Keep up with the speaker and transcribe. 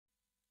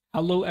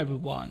Hello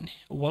everyone,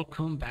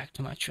 welcome back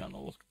to my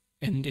channel.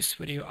 In this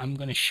video I'm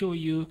going to show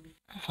you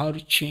how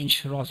to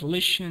change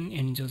resolution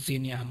in the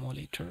Xenia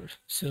Emulator.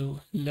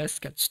 So let's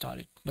get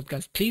started. But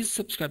guys, please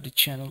subscribe to the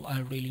channel. I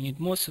really need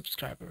more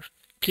subscribers.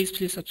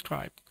 Please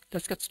subscribe.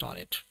 Let's get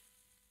started.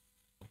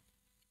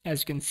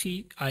 As you can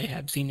see, I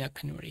have Xenia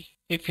Canary.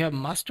 If you have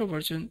master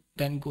version,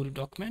 then go to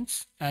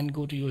documents and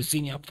go to your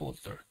Xenia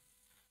folder.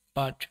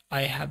 But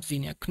I have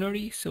Xenia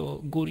Canary,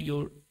 so go to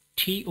your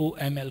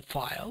TOML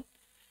file.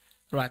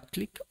 Right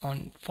click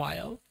on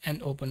file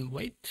and open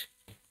with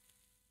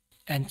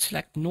and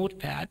select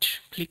notepad.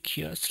 Click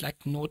here,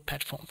 select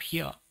notepad from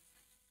here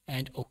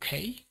and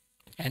OK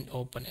and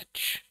open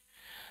it.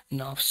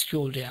 Now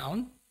scroll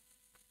down.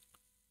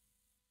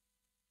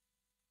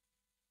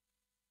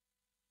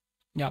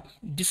 Now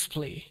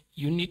display,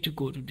 you need to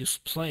go to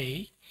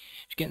display.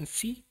 You can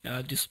see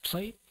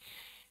display,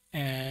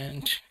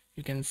 and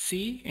you can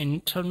see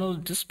internal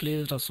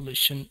display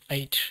resolution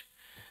 8.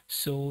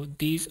 So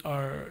these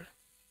are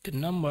the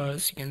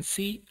numbers. You can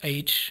see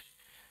 8.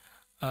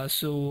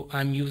 So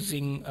I'm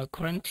using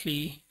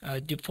currently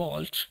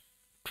default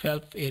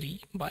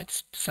 1280 by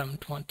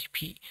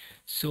 720p.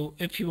 So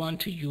if you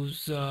want to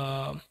use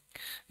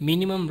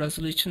minimum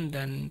resolution,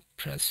 then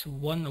press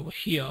 1 over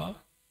here,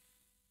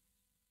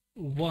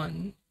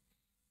 1,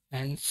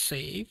 and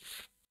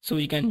save. So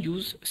you can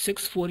use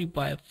 640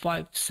 by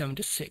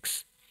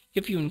 576.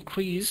 If you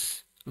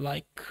increase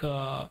like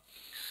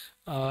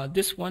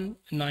this one,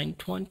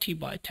 920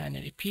 by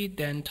 1080p,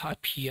 then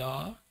type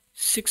here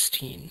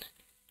 16.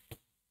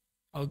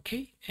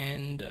 Okay,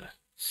 and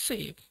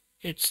save.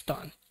 It's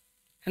done.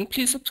 And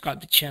please subscribe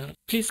to the channel.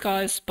 Please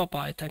guys, bye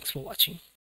bye, thanks for watching.